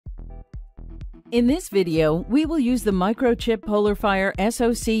In this video, we will use the Microchip PolarFire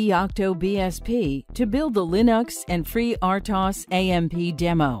SoC Yocto BSP to build the Linux and FreeRTOS AMP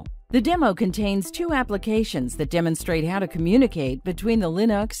demo. The demo contains two applications that demonstrate how to communicate between the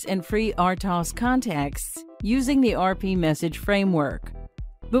Linux and FreeRTOS contexts using the RP message framework.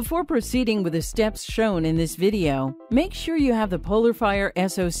 Before proceeding with the steps shown in this video, make sure you have the PolarFire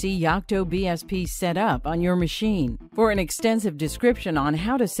SoC Yocto BSP set up on your machine. For an extensive description on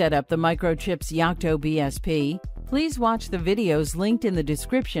how to set up the Microchip's Yocto BSP, please watch the videos linked in the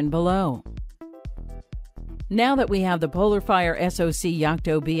description below. Now that we have the PolarFire SoC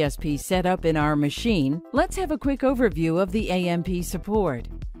Yocto BSP set up in our machine, let's have a quick overview of the AMP support.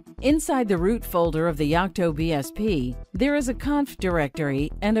 Inside the root folder of the Yocto BSP, there is a conf directory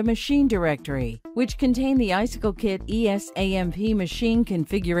and a machine directory, which contain the IcicleKit ES-AMP machine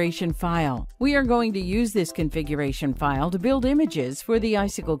configuration file. We are going to use this configuration file to build images for the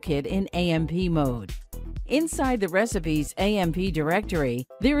IcicleKit in AMP mode. Inside the recipes AMP directory,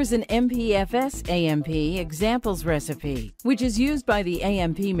 there is an MPFS AMP examples recipe, which is used by the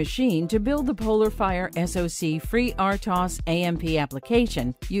AMP machine to build the PolarFire SoC FreeRTOS AMP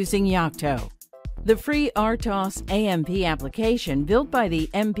application using Yocto. The FreeRTOS AMP application built by the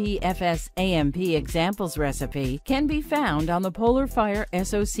MPFS AMP examples recipe can be found on the PolarFire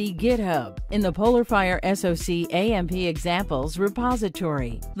SoC GitHub in the PolarFire SoC AMP examples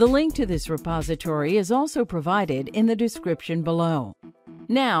repository. The link to this repository is also provided in the description below.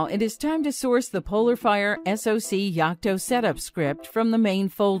 Now it is time to source the PolarFire SoC Yocto setup script from the main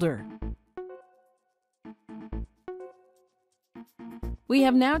folder. We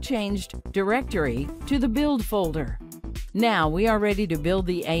have now changed directory to the build folder. Now we are ready to build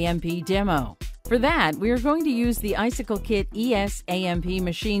the AMP demo. For that, we are going to use the IcicleKit ES-AMP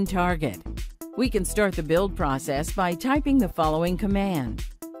machine target. We can start the build process by typing the following command.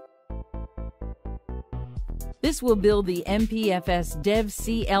 This will build the MPFS dev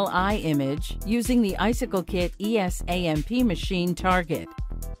CLI image using the IcicleKit ES-AMP machine target.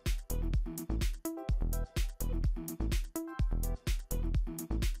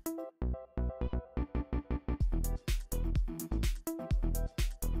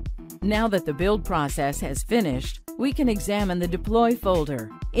 Now that the build process has finished, we can examine the deploy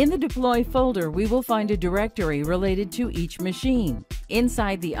folder. In the deploy folder, we will find a directory related to each machine.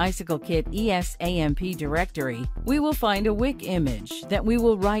 Inside the IcicleKit ES-AMP directory, we will find a WIC image that we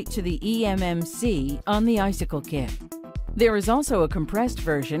will write to the eMMC on the IcicleKit. There is also a compressed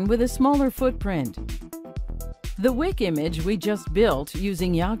version with a smaller footprint. The WIC image we just built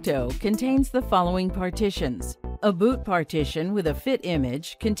using Yocto contains the following partitions: a boot partition with a fit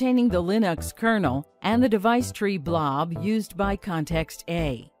image containing the Linux kernel and the device tree blob used by context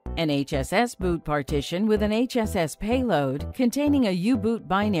A, an HSS boot partition with an HSS payload containing a U-boot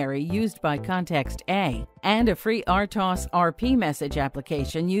binary used by context A, and a FreeRTOS RP message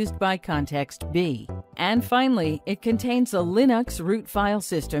application used by context B. And finally, it contains a Linux root file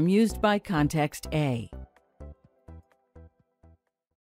system used by context A.